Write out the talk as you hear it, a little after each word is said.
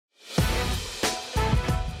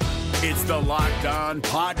It's the Locked On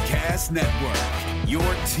Podcast Network, your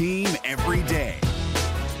team every day.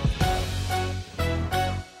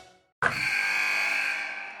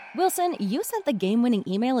 Wilson, you sent the game-winning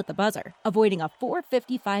email at the buzzer, avoiding a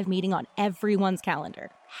 4:55 meeting on everyone's calendar.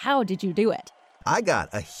 How did you do it? I got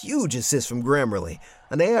a huge assist from Grammarly,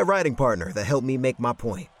 an AI writing partner that helped me make my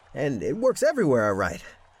point. And it works everywhere I write.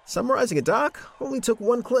 Summarizing a doc only took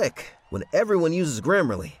one click. When everyone uses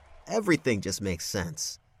Grammarly, everything just makes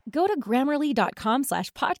sense. Go to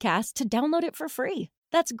Grammarly.com/podcast to download it for free.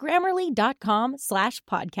 That's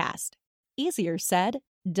Grammarly.com/podcast. Easier said,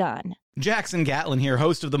 done. Jackson Gatlin here,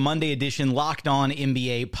 host of the Monday edition Locked On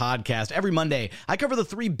NBA podcast. Every Monday, I cover the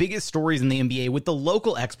three biggest stories in the NBA with the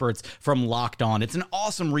local experts from Locked On. It's an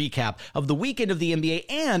awesome recap of the weekend of the NBA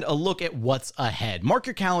and a look at what's ahead. Mark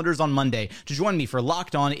your calendars on Monday to join me for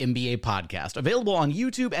Locked On NBA podcast, available on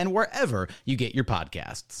YouTube and wherever you get your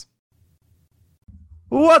podcasts.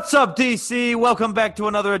 What's up, DC? Welcome back to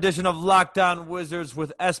another edition of Locked On Wizards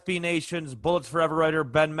with SB Nation's Bullets Forever writer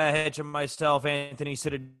Ben Mehich and myself, Anthony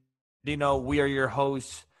Cittadino. We are your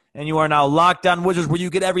hosts, and you are now Locked On Wizards, where you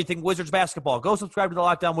get everything Wizards basketball. Go subscribe to the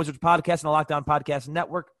Locked On Wizards podcast and the Locked On Podcast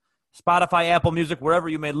Network, Spotify, Apple Music, wherever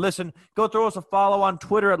you may listen. Go throw us a follow on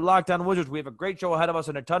Twitter at Locked On Wizards. We have a great show ahead of us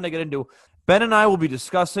and a ton to get into. Ben and I will be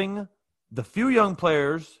discussing the few young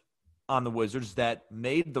players on the Wizards that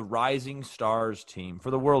made the Rising Stars team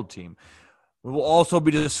for the World Team. We will also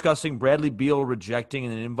be discussing Bradley Beal rejecting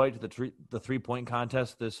an invite to the three-point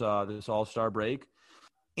contest this All-Star break,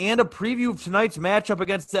 and a preview of tonight's matchup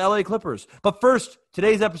against the LA Clippers. But first,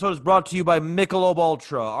 today's episode is brought to you by Michelob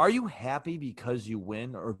Ultra. Are you happy because you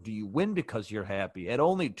win, or do you win because you're happy? At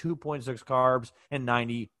only 2.6 carbs and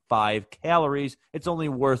 95 calories, it's only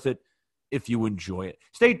worth it if you enjoy it.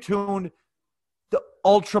 Stay tuned. The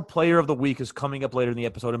Ultra Player of the Week is coming up later in the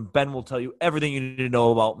episode, and Ben will tell you everything you need to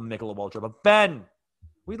know about Michelob Ultra. But Ben,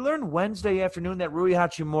 we learned Wednesday afternoon that Rui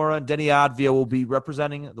Hachimura and Deni Avdija will be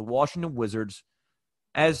representing the Washington Wizards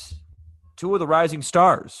as two of the Rising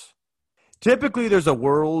Stars. Typically, there's a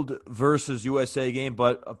World versus USA game,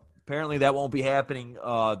 but apparently that won't be happening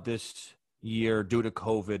this year due to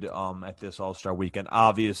COVID at this All-Star weekend.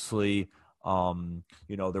 Obviously,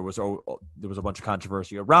 there was a bunch of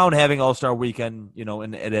controversy around having All-Star weekend,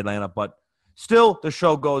 in Atlanta, but still the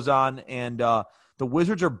show goes on, and the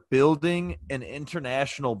Wizards are building an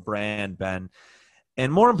international brand, Ben.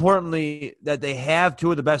 And more importantly, that they have two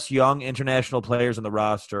of the best young international players on the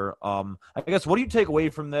roster. I guess, what do you take away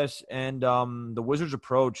from this and the Wizards'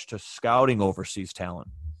 approach to scouting overseas talent?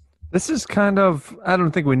 This is kind of, I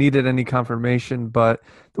don't think we needed any confirmation, but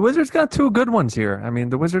the Wizards got two good ones here. I mean,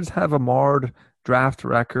 the Wizards have a marred draft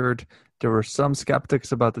record. There were some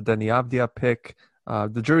skeptics about the Deni Avdija pick.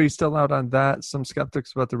 The jury's still out on that. Some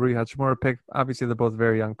skeptics about the Rui Hachimura pick. Obviously, they're both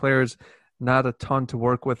very young players. Not a ton to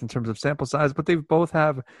work with in terms of sample size, but they both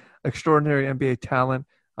have extraordinary NBA talent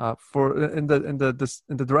in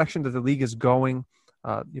the direction that the league is going.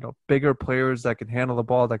 Bigger players that can handle the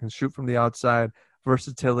ball, that can shoot from the outside,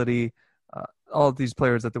 versatility. All of these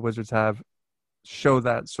players that the Wizards have show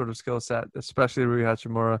that sort of skill set, especially Rui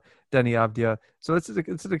Hachimura, Deni Avdija. So it's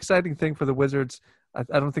an exciting thing for the Wizards.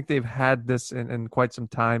 I don't think they've had this in quite some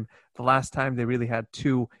time. The last time they really had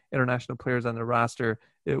two international players on their roster,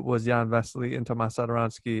 it was Jan Vesely and Tomas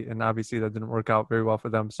Satoransky, and obviously that didn't work out very well for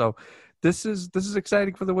them. So this is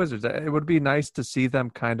exciting for the Wizards. It would be nice to see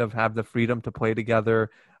them kind of have the freedom to play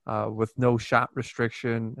together with no shot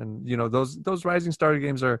restriction. And, those Rising Star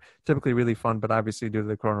games are typically really fun, but obviously due to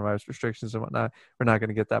the coronavirus restrictions and whatnot, we're not going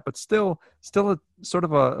to get that. But still a sort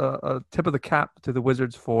of a tip of the cap to the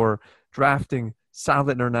Wizards for drafting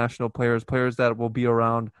solid international players that will be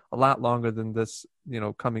around a lot longer than this,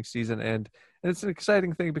 coming season. And it's an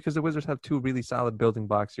exciting thing because the Wizards have two really solid building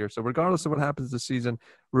blocks here. So regardless of what happens this season,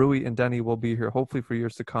 Rui and Deni will be here hopefully for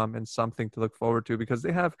years to come, and something to look forward to because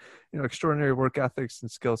they have, extraordinary work ethics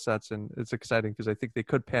and skill sets. And it's exciting because I think they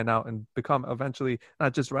could pan out and become eventually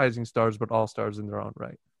not just rising stars, but all stars in their own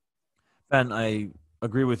right. Ben, I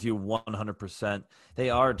agree with you 100%.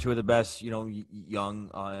 They are two of the best,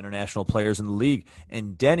 young international players in the league.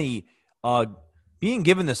 And Deni, being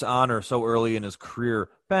given this honor so early in his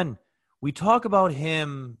career, Ben, we talk about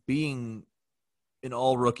him being an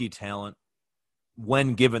all-rookie talent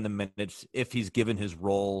when given the minutes, if he's given his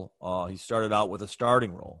role. He started out with a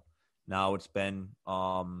starting role. Now it's been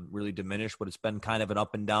really diminished, but it's been kind of an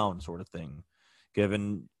up and down sort of thing.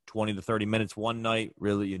 Given 20 to 30 minutes one night,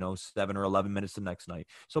 really, 7 or 11 minutes the next night.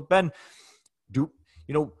 So, Ben,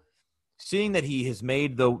 seeing that he has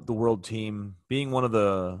made the world team, being one of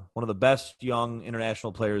the best young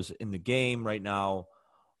international players in the game right now,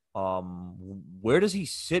 Where does he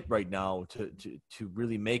sit right now to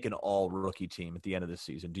really make an all-rookie team at the end of the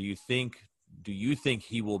season? Do you think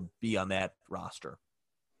he will be on that roster?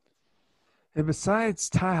 And besides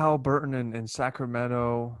Ty Halliburton in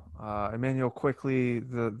Sacramento, Emmanuel Quickly,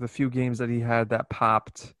 the few games that he had that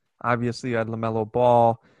popped, obviously you had LaMelo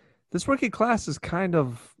Ball. This rookie class is kind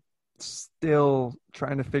of still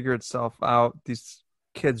trying to figure itself out. These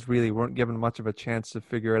kids really weren't given much of a chance to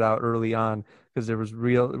figure it out early on because there was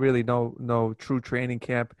really no true training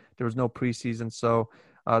camp. There was no preseason, so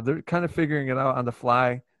they're kind of figuring it out on the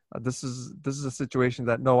fly. This is a situation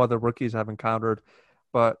that no other rookies have encountered,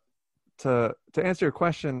 but to answer your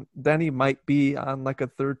question, Deni might be on like a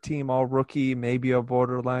third team all rookie, maybe a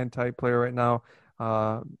borderline type player right now.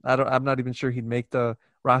 I'm not even sure he'd make the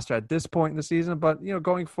roster at this point in the season, but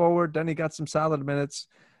going forward, Deni got some solid minutes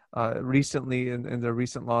recently in the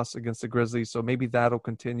recent loss against the Grizzlies, so maybe that'll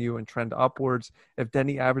continue and trend upwards. If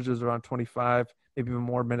Deni averages around 25, maybe even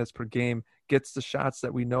more minutes per game, gets the shots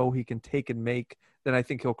that we know he can take and make, then I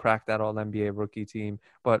think he'll crack that all NBA rookie team.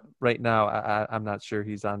 But right now, I'm not sure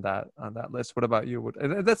he's on that list. What about you?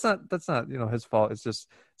 And that's not his fault. It's just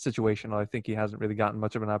situational. I think he hasn't really gotten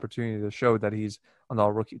much of an opportunity to show that he's an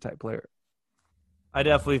all rookie type player. I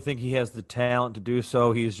definitely think he has the talent to do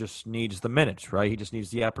so. He just needs the minutes, right? He just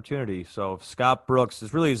needs the opportunity. So if Scott Brooks,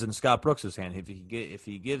 this really is in Scott Brooks' hand. If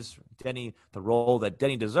he gives Deni the role that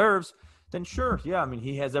Deni deserves, then sure, yeah. I mean,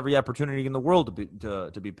 he has every opportunity in the world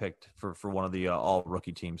to be picked for one of the all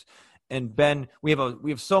rookie teams. And Ben, we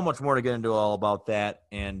have so much more to get into all about that,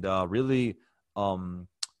 and really,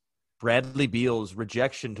 Bradley Beal's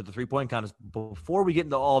rejection to the 3-point contest. Before we get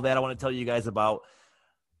into all that, I want to tell you guys about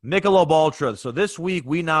Michelob Ultra. So this week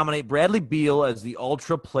we nominate Bradley Beal as the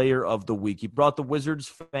Ultra Player of the Week. He brought the Wizards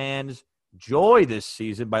fans joy this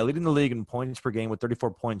season by leading the league in points per game with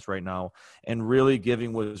 34 points right now, and really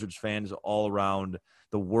giving Wizards fans all around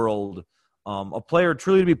the world a player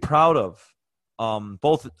truly to be proud of,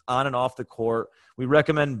 both on and off the court. We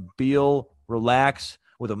recommend Beal relax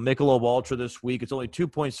with a Michelob Ultra this week. It's only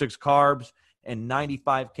 2.6 carbs and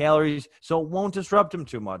 95 calories, so it won't disrupt him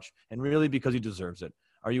too much, and really because he deserves it.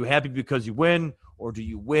 Are you happy because you win, or do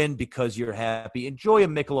you win because you're happy? Enjoy a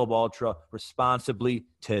Michelob Ultra responsibly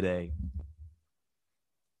today.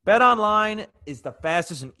 BetOnline is the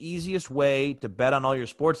fastest and easiest way to bet on all your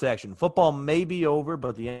sports action. Football may be over,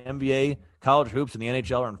 but the NBA, college hoops, and the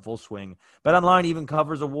NHL are in full swing. BetOnline even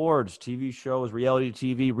covers awards, TV shows, reality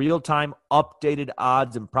TV, real-time updated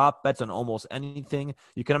odds, and prop bets on almost anything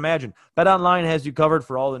you can imagine. BetOnline has you covered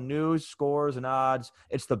for all the news, scores, and odds.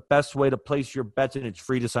 It's the best way to place your bets, and it's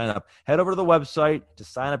free to sign up. Head over to the website to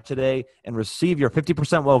sign up today and receive your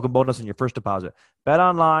 50% welcome bonus on your first deposit.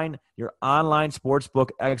 BetOnline, your online sportsbook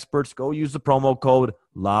experts. Go use the promo code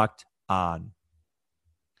LOCKEDON.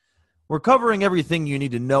 We're covering everything you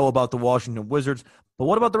need to know about the Washington Wizards, but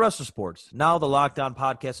what about the rest of sports? Now the Locked On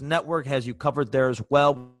Podcast Network has you covered there as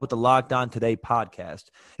well with the Locked On Today podcast.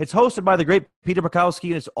 It's hosted by the great Peter Bukowski,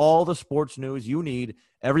 and it's all the sports news you need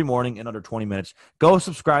every morning in under 20 minutes. Go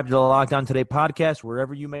subscribe to the Locked On Today podcast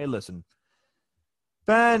wherever you may listen.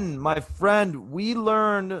 Ben, my friend, we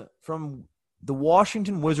learned from the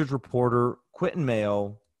Washington Wizards reporter, Quentin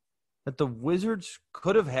Mayo, that the Wizards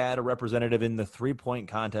could have had a representative in the 3-point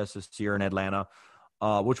contest this year in Atlanta,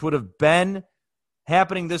 which would have been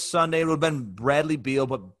happening this Sunday. It would have been Bradley Beal,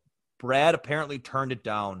 but Brad apparently turned it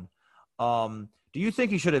down. Do you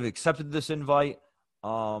think he should have accepted this invite?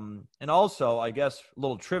 And also, I guess, a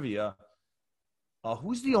little trivia,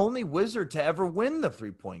 who's the only Wizard to ever win the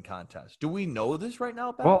 3-point contest? Do we know this right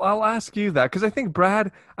now, Ben? Well, I'll ask you that because I think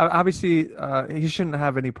Brad, obviously, he shouldn't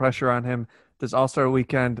have any pressure on him. This All-Star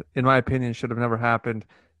weekend, in my opinion, should have never happened.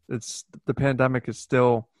 The pandemic is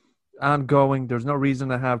still ongoing. There's no reason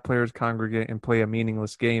to have players congregate and play a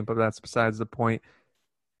meaningless game, but that's besides the point.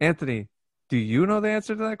 Anthony, do you know the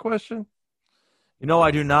answer to that question?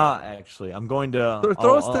 I do not, actually. I'm going to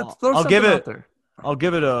I'll give it out there. I'll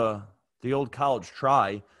give it the old college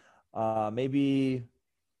try. Maybe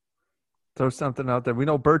throw something out there. We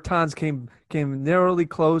know Bertans came narrowly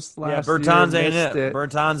close last year. Yeah, Bertans ain't it.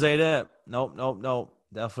 Bertans ain't it. Nope.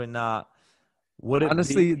 Definitely not.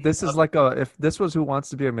 Honestly, this is like if this was Who Wants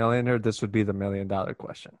to Be a Millionaire, this would be the $1 million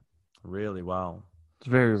question. Really? Wow. It's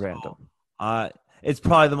very random. It's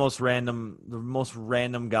probably the most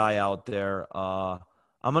random guy out there. I'm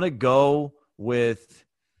gonna go with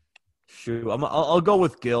I'll go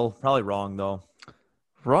with Gil. Probably wrong though.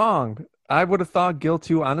 Wrong. I would have thought Gil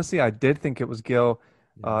too. Honestly, I did think it was Gil.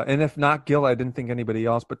 And if not Gill, I didn't think anybody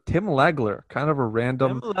else. But Tim Legler, kind of a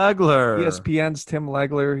random. Tim Legler. ESPN's Tim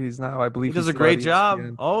Legler. He's now, I believe, He does he's a great still at job.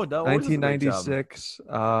 ESPN. Oh, no, 1996.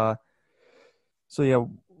 So yeah,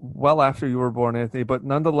 well after you were born, Anthony. But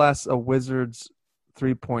nonetheless, a Wizards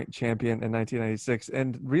 3-point champion in 1996,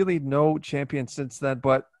 and really no champion since then.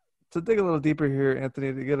 But to dig a little deeper here,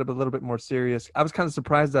 Anthony, to get a little bit more serious, I was kind of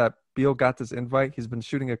surprised that Beal got this invite. He's been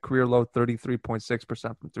shooting a career low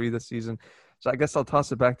 33.6% from three this season. So I guess I'll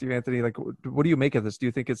toss it back to you, Anthony. Like, what do you make of this? Do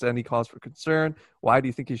you think it's any cause for concern? Why do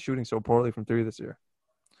you think he's shooting so poorly from three this year?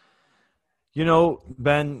 You know,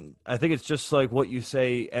 Ben, I think it's just like what you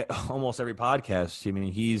say at almost every podcast. I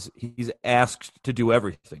mean, he's asked to do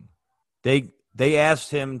everything. They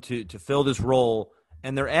asked him to fill this role,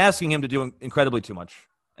 and they're asking him to do incredibly too much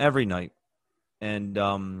every night. And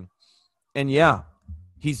yeah,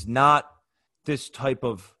 he's not this type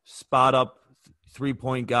of spot up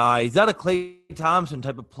 3-point guy. He's not a Klay Thompson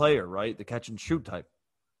type of player, right? The catch and shoot type.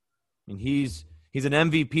 I mean, he's an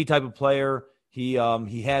MVP type of player. He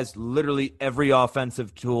has literally every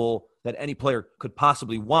offensive tool that any player could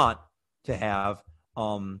possibly want to have.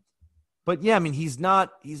 But yeah, I mean,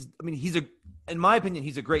 in my opinion,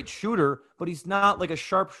 he's a great shooter, but he's not like a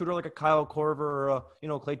sharp shooter like a Kyle Korver or a,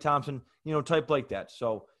 Klay Thompson, type like that.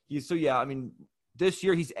 So yeah, I mean, this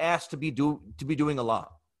year he's asked to be doing a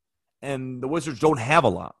lot, and the Wizards don't have a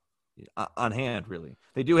lot on hand, really.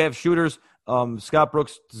 They do have shooters. Scott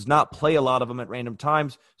Brooks does not play a lot of them at random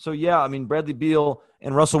times. So yeah, I mean, Bradley Beal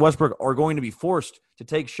and Russell Westbrook are going to be forced to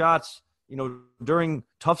take shots, during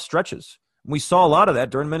tough stretches. We saw a lot of that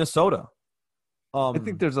during Minnesota. I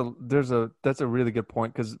think that's a really good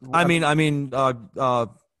point because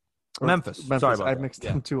Memphis. Sorry about I that. mixed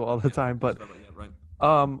them two all the time, but right.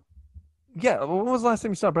 yeah. When was the last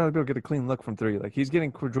time you saw Bradley Beal get a clean look from three? Like, he's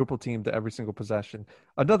getting quadruple teamed to every single possession.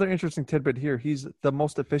 Another interesting tidbit here: he's the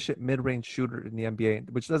most efficient mid-range shooter in the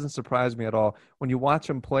NBA, which doesn't surprise me at all. When you watch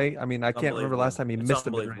him play, I mean, I can't remember last time he missed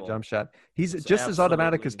a mid-range jump shot. He's just as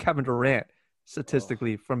automatic as Kevin Durant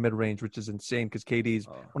statistically from mid-range, which is insane because KD's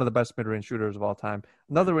one of the best mid-range shooters of all time.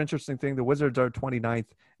 Another interesting thing, the Wizards are 29th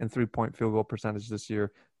in three-point field goal percentage this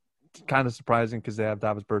year. Kind of surprising because they have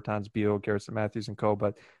Davis Bertans, Beal, Garrison Matthews, and co.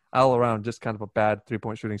 But all around, just kind of a bad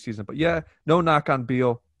three-point shooting season. But yeah, no knock on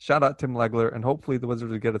Beal. Shout out Tim Legler, and hopefully the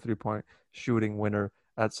Wizards will get a three-point shooting winner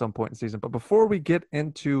at some point in the season. But before we get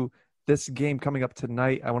into this game coming up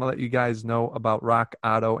tonight, I want to let you guys know about Rock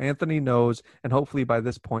Auto. Anthony knows, and hopefully by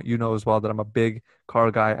this point you know as well, that I'm a big car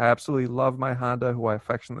guy. I absolutely love my Honda, who I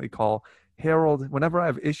affectionately call Harold. Whenever I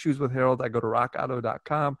have issues with Harold, I go to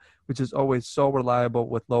rockauto.com, which is always so reliable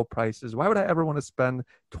with low prices. Why would I ever want to spend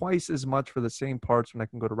twice as much for the same parts when I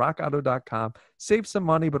can go to rockauto.com, save some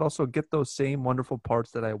money, but also get those same wonderful parts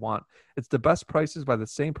that I want? It's the best prices by the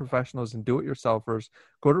same professionals and do-it-yourselfers.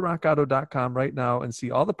 Go to rockauto.com right now and see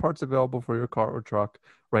all the parts available for your car or truck.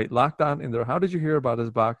 Right, locked on in there. How did you hear about us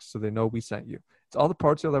box so they know we sent you? It's all the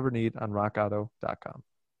parts you'll ever need on rockauto.com.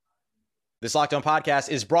 This Locked On podcast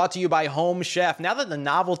is brought to you by Home Chef. Now that the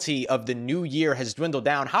novelty of the new year has dwindled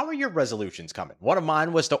down, how are your resolutions coming? One of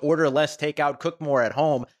mine was to order less takeout, cook more at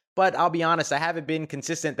home, but I'll be honest, I haven't been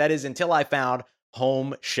consistent. That is until I found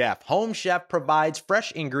Home Chef. Home Chef provides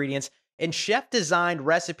fresh ingredients and chef-designed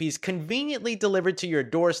recipes conveniently delivered to your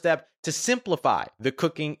doorstep to simplify the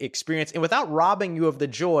cooking experience and without robbing you of the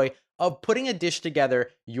joy of putting a dish together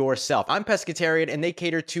yourself. I'm pescatarian, and they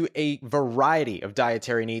cater to a variety of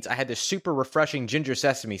dietary needs. I had this super refreshing ginger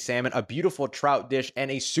sesame salmon, a beautiful trout dish, and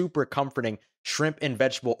a super comforting shrimp and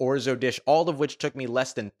vegetable orzo dish, all of which took me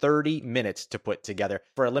less than 30 minutes to put together.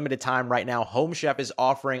 For a limited time right now, Home Chef is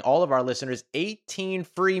offering all of our listeners 18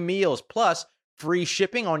 free meals, plus free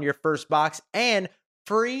shipping on your first box, and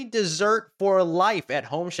free dessert for life at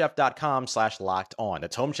homechef.com/lockedon.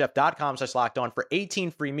 That's homechef.com/lockedon for 18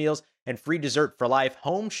 free meals and free dessert for life.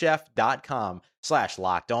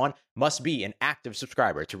 Homechef.com/lockedon. Must be an active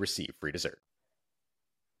subscriber to receive free dessert.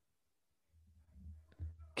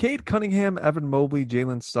 Cade Cunningham, Evan Mobley,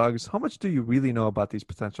 Jalen Suggs. How much do you really know about these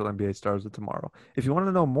potential NBA stars of tomorrow? If you want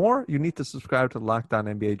to know more, you need to subscribe to the Locked On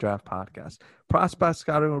NBA Draft Podcast. Prospect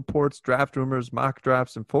scouting reports, draft rumors, mock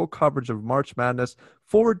drafts, and full coverage of March Madness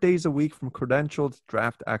 4 days a week from credentialed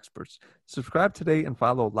draft experts. Subscribe today and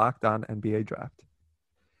follow Locked On NBA Draft.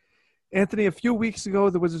 Anthony, a few weeks ago,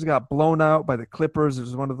 the Wizards got blown out by the Clippers. It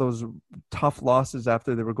was one of those tough losses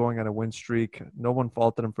after they were going on a win streak. No one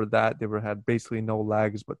faulted them for that. They had basically no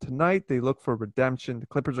legs. But tonight, they look for redemption. The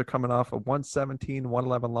Clippers are coming off a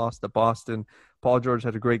 117-111 loss to Boston. Paul George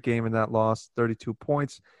had a great game in that loss, 32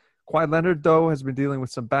 points. Kawhi Leonard, though, has been dealing with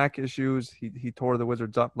some back issues. He tore the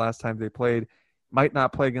Wizards up last time they played. might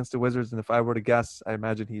not play against the Wizards. And if I were to guess, I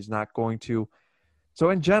imagine he's not going to. So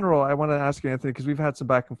in general, I want to ask you, Anthony, because we've had some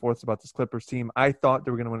back and forth about this Clippers team. I thought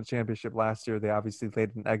they were going to win a championship last year. They obviously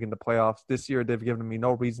laid an egg in the playoffs. This year, they've given me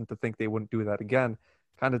no reason to think they wouldn't do that again.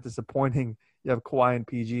 Kind of disappointing. You have Kawhi and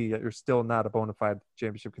PG, yet you're still not a bona fide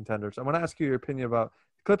championship contender. So I want to ask you your opinion about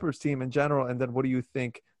the Clippers team in general, and then what do you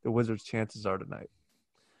think the Wizards' chances are tonight?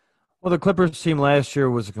 Well, the Clippers team last year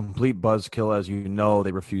was a complete buzzkill. As you know,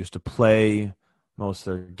 they refused to play most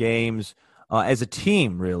of their games. As a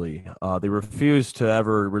team, really, they refused to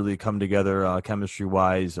ever really come together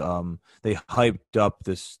chemistry-wise. They hyped up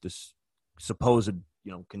this supposed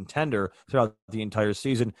contender throughout the entire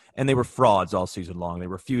season, and they were frauds all season long. They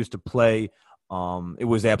refused to play. It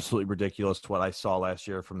was absolutely ridiculous what I saw last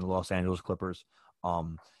year from the Los Angeles Clippers.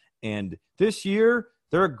 And this year,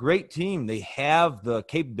 they're a great team. They have the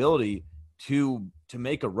capability to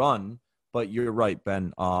make a run, but you're right,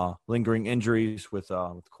 Ben. Lingering injuries with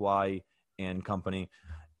Kawhi and company.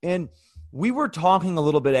 And we were talking a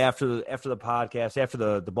little bit after the podcast,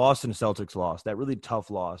 after the Boston Celtics loss, that really tough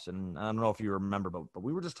loss. And I don't know if you remember, but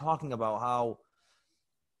we were just talking about how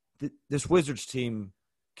this Wizards team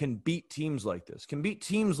can beat teams like this, can beat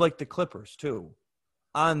teams like the Clippers too,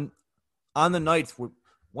 on the nights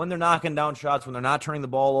when they're knocking down shots, when they're not turning the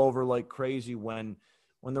ball over like crazy, when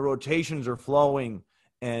the rotations are flowing,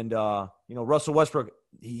 and Russell Westbrook,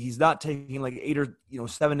 he's not taking like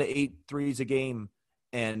 7 to 8 threes a game,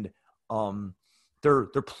 and they're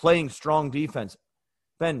playing strong defense.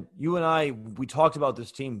 Ben, you and I, we talked about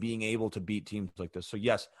this team being able to beat teams like this. So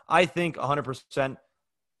yes, I think 100%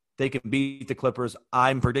 they can beat the Clippers.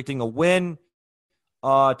 I'm predicting a win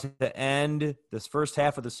to end this first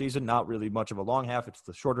half of the season. Not really much of a long half; it's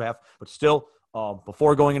the shorter half, but still,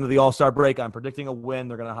 before going into the All-Star break, I'm predicting a win.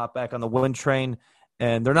 They're going to hop back on the win train.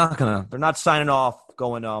 And they're not signing off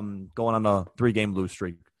going on a 3-game lose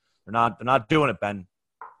streak. They're not doing it, Ben.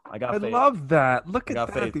 I faith. Love that. Look at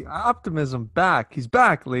that. Faith. The optimism back. He's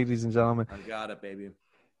back, ladies and gentlemen. I got it, baby.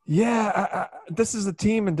 Yeah, this is a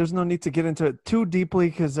team, and there's no need to get into it too deeply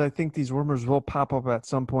because I think these rumors will pop up at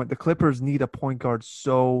some point. The Clippers need a point guard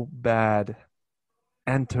so bad.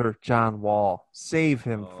 Enter John Wall. Save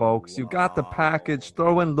him, folks. You got the package.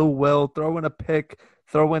 Throw in Lou Will. Throw in a pick.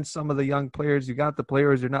 Throw in some of the young players. You got the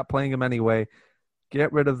players. You're not playing them anyway.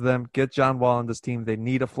 Get rid of them. Get John Wall on this team. They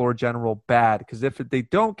need a floor general bad because if they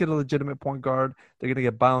don't get a legitimate point guard, they're going to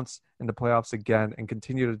get bounced in the playoffs again and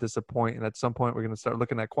continue to disappoint. And at some point, we're going to start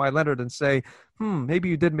looking at Kawhi Leonard and say, maybe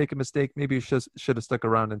you did make a mistake. Maybe you should have stuck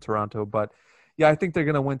around in Toronto. But, yeah, I think they're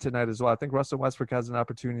going to win tonight as well. I think Russell Westbrook has an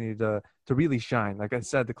opportunity to really shine. Like I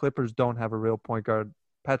said, the Clippers don't have a real point guard.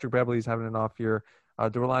 Patrick Beverley's having an off year.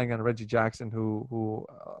 They're relying on Reggie Jackson, who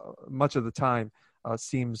much of the time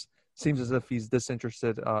seems as if he's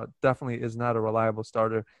disinterested. Definitely is not a reliable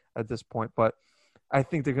starter at this point. But I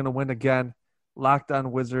think they're going to win again. Locked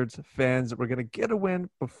On Wizards fans, we're going to get a win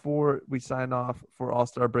before we sign off for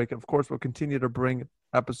All-Star break. And, of course, we'll continue to bring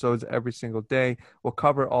episodes every single day. We'll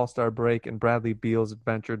cover All-Star break and Bradley Beal's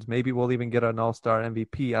adventures. Maybe we'll even get an All-Star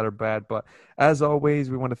MVP out of Brad. But as always,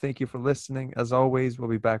 we want to thank you for listening. As always, we'll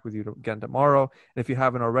be back with you again tomorrow. And if you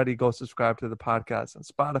haven't already, go subscribe to the podcast on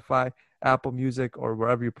Spotify, Apple Music, or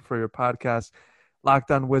wherever you prefer your podcast.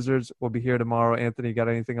 Locked On Wizards will be here tomorrow. Anthony, you got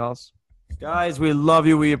anything else? Guys, we love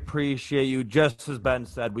you. We appreciate you. Just as Ben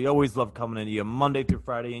said, we always love coming into you Monday through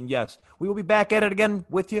Friday. And yes, we will be back at it again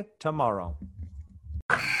with you tomorrow.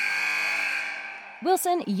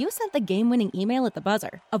 Wilson, you sent the game-winning email at the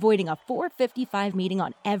buzzer, avoiding a 4:55 meeting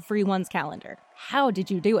on everyone's calendar. How did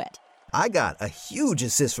you do it? I got a huge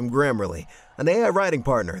assist from Grammarly, an AI writing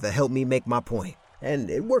partner that helped me make my point. And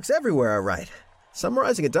it works everywhere I write.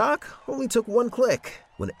 Summarizing a doc only took one click.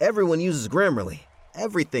 When everyone uses Grammarly,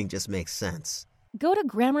 everything just makes sense. Go to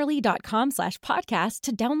Grammarly.com/podcast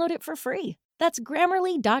to download it for free. That's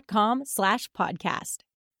Grammarly.com/podcast.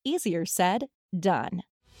 Easier said, done.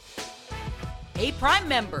 Hey, Prime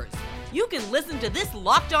members, you can listen to this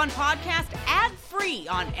Locked On podcast ad-free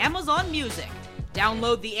on Amazon Music.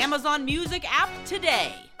 Download the Amazon Music app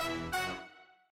today.